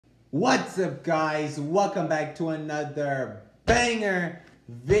What's up, guys? Welcome back to another banger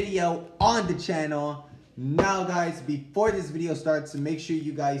video on the channel. Now, guys, before this video starts, make sure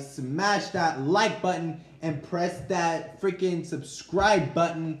you guys smash that like button and press that freaking subscribe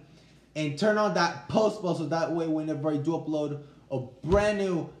button and turn on that post bell so that way whenever I do upload a brand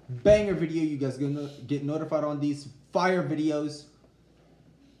new banger video, you guys gonna get notified on these fire videos.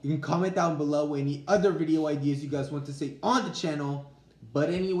 You can comment down below any other video ideas you guys want to see on the channel. But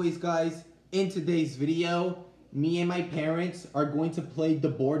anyways, guys, in today's video, me and my parents are going to play the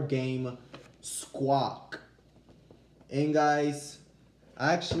board game Squawk. And guys,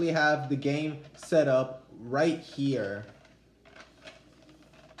 I actually have the game set up right here.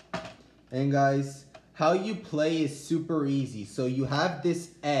 And guys, how you play is super easy. So you have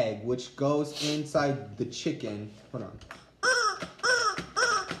this egg which goes inside the chicken. Hold on.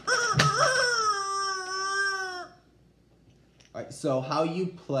 Alright, so how you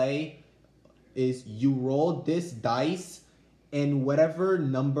play is you roll this dice, and whatever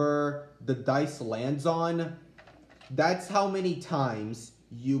number the dice lands on, that's how many times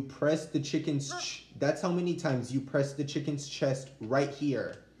you press the chicken's chest right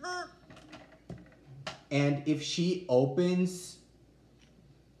here. And if she opens,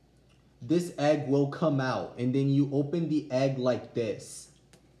 this egg will come out, and then you open the egg like this.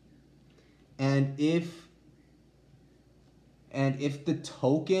 And if the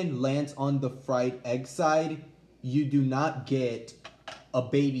token lands on the fried egg side, you do not get a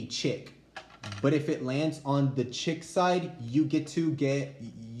baby chick. But if it lands on the chick side, you get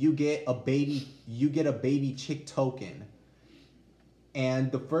a baby chick token.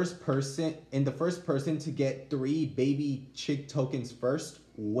 And the first person to get 3 baby chick tokens first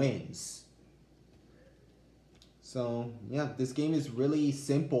wins. So yeah, this game is really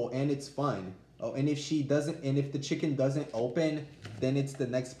simple and it's fun. Oh, and if the chicken doesn't open, then it's the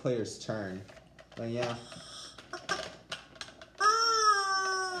next player's turn. But yeah.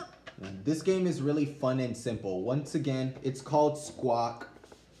 This game is really fun and simple. Once again, it's called Squawk.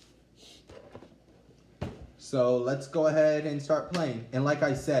 So let's go ahead and start playing. And like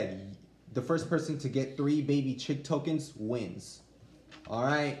I said, the first person to get 3 baby chick tokens wins.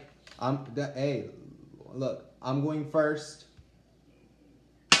 Alright. Hey, look, I'm going first.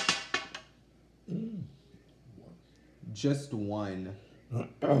 Just one.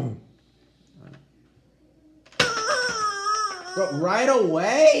 But right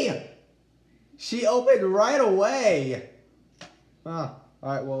away? She opened right away. Alright,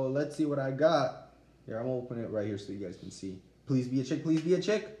 well, let's see what I got. Here, I'm gonna open it right here so you guys can see. Please be a chick, please be a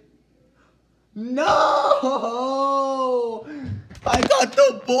chick. No! I got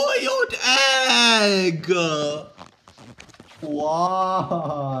the boiled egg!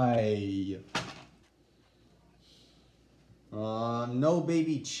 Why? No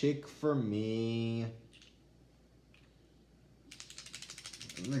baby chick for me.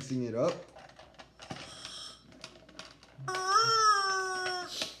 Mixing it up.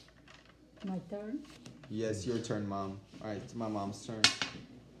 My turn? Yes, your turn, Mom. Alright, it's my mom's turn.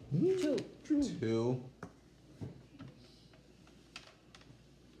 2. 2.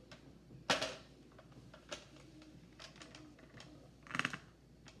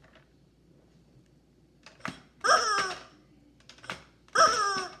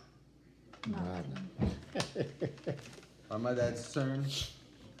 On my dad's turn.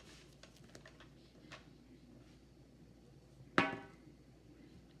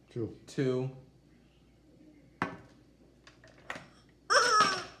 2.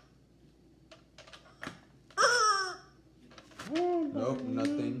 Nope,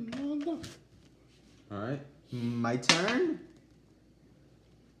 nothing. Alright, my turn.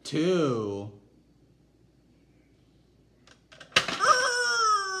 2.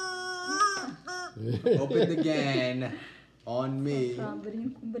 Opened again on me.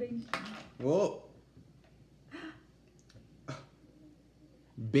 Whoa.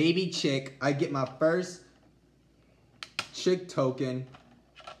 Baby chick. I get my first chick token.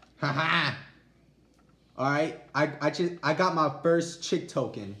 Haha. Alright. I got my first chick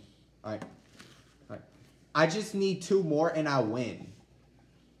token. Alright. Alright. I just need 2 more and I win.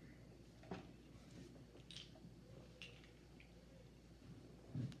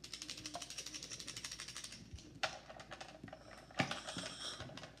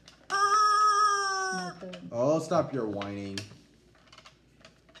 Oh, stop your whining.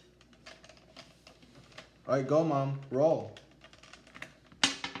 Alright, go, Mom. Roll.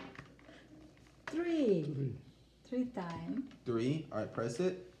 3. 3 times. 3. Alright, press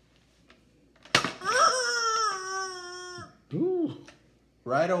it.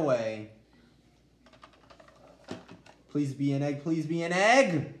 Right away. Please be an egg. Please be an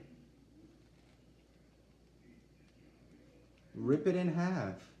egg. Rip it in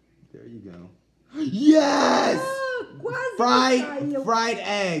half. There you go. Yes! Ah, quase Fried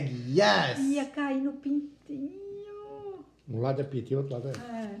egg. Yes. Ia cair no pintinho. Um lado é piti, outro lado é.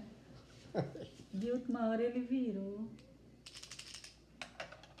 É. De última hora ele virou.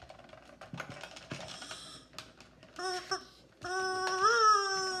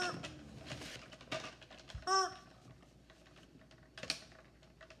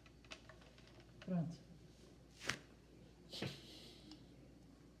 Pronto.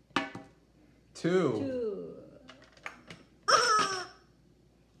 2.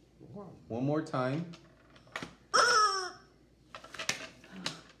 One more time.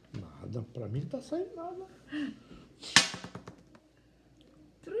 Nada, pra mim não tá saindo nada.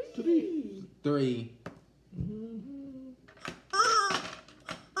 3. 3.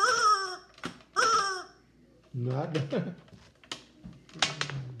 Nada.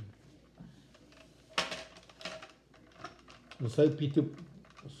 Não saiu piti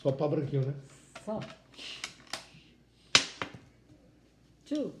só pra branquinho, né? Só.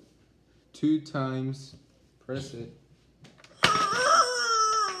 2. 2 times. Press it.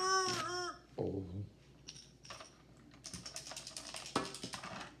 Ovo.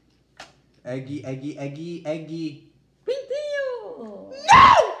 Eggy, eggy, eggy, eggy. Pintinho!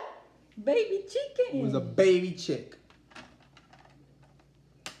 No! Baby chicken! It was a baby chick.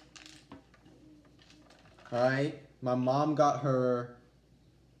 Alright. My mom got her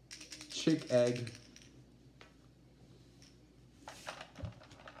chick egg.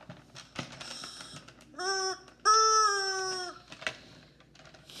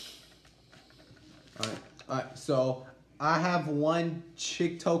 Alright, so I have 1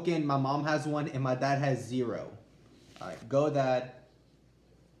 chick token, my mom has 1, and my dad has 0. Alright, go dad.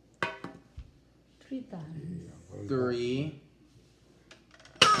 3 times. 3.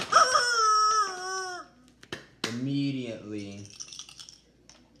 Immediately.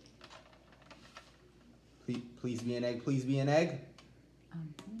 Please be an egg, please be an egg.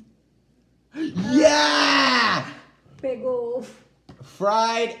 Yeah! Pegou.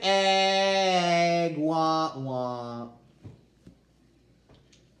 Fried egg. Wah, wah.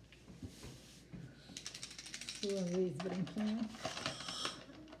 Sua vez, branquinho.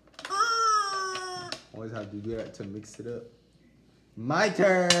 Always have to do that to mix it up. My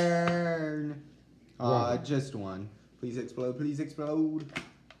turn. Wow. Just 1. Please explode, please explode.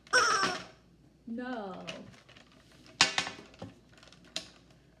 No.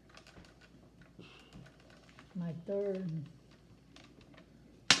 My turn.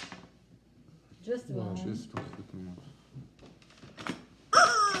 Just Wow, one. Just 1.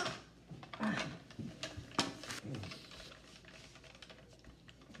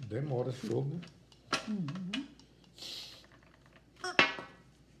 Demora esse jogo, né?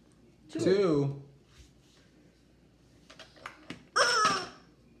 2.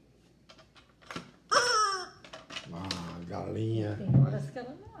 Ah, galinha. Tem horas que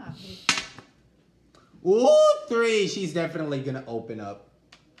ela não abre. Ooh, 3. She's definitely gonna open up.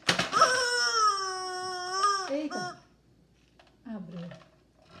 Eita. Abre.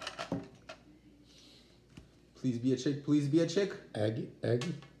 Please be a chick, please be a chick. Egg, egg.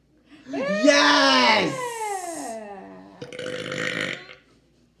 Yes! É.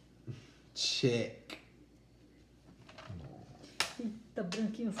 Chick. Eita,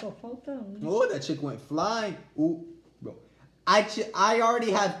 branquinho, só falta um. Oh, that chick went flying. Ooh, bro. I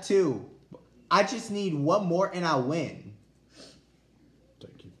already have 2. I just need 1 more and I win. Puta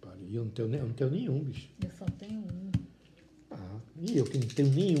que pariu. Eu não tenho nenhum, bicho. Eu só tenho um. Ah, e eu que não tenho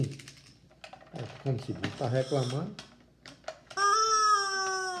nenhum. Como se diz? Tá reclamando?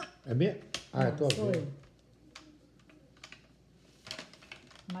 É minha? Ah, é tua Sou vez. eu.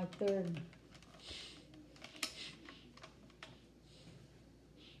 My turn.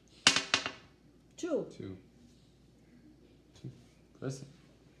 2. 2. Press it.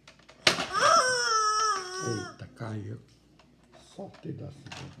 Eita, caiu. Só um pedaço.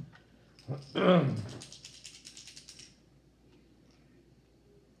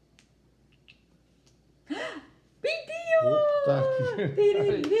 Pintinho! Puta que...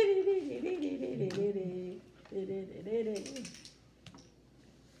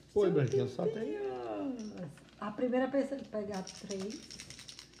 Oi, Branquinha, só tem... A primeira pessoa que pegar 3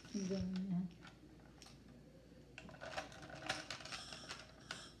 ganha.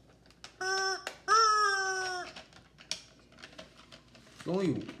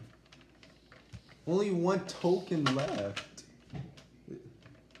 Only 1 token left.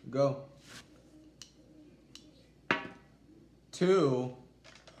 Go. 2.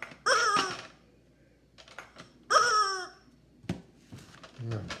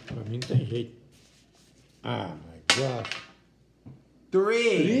 Não, pra mim não tem jeito. Ah, my God.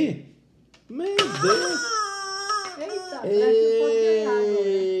 3. Meu Deus. Eita, o Brasil pode ganhar agora.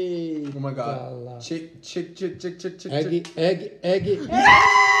 Eita Oh my lá. god. Chick. Egg.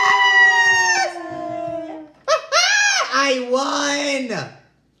 I won!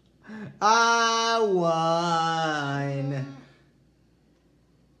 I won!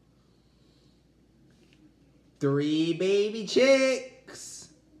 3 baby chicks!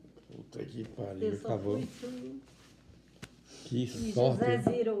 Puta que pariu, Eu só acabou. fui tu. Que E José sorte.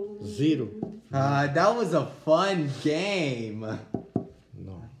 zerou. Zero. That was a fun game.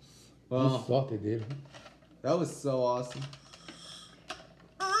 Nossa. Well, Que sorte dele. that was so awesome.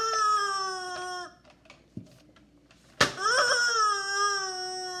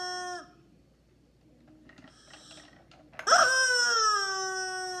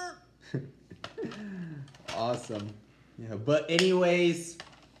 Awesome. Yeah, but anyways,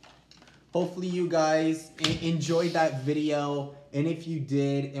 hopefully you guys enjoyed that video. And if you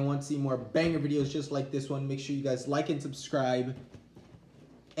did and want to see more banger videos just like this one, make sure you guys like and subscribe.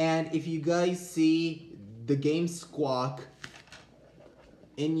 And if you guys see the game Squawk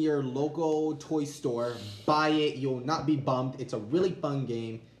in your local toy store, buy it. You'll not be bummed. It's a really fun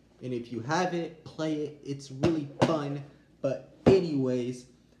game. And if you have it, play it. It's really fun. But anyways,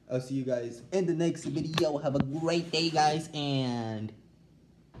 I'll see you guys in the next video. Have a great day, guys, and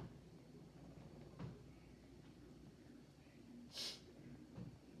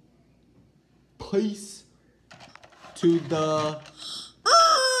peace to the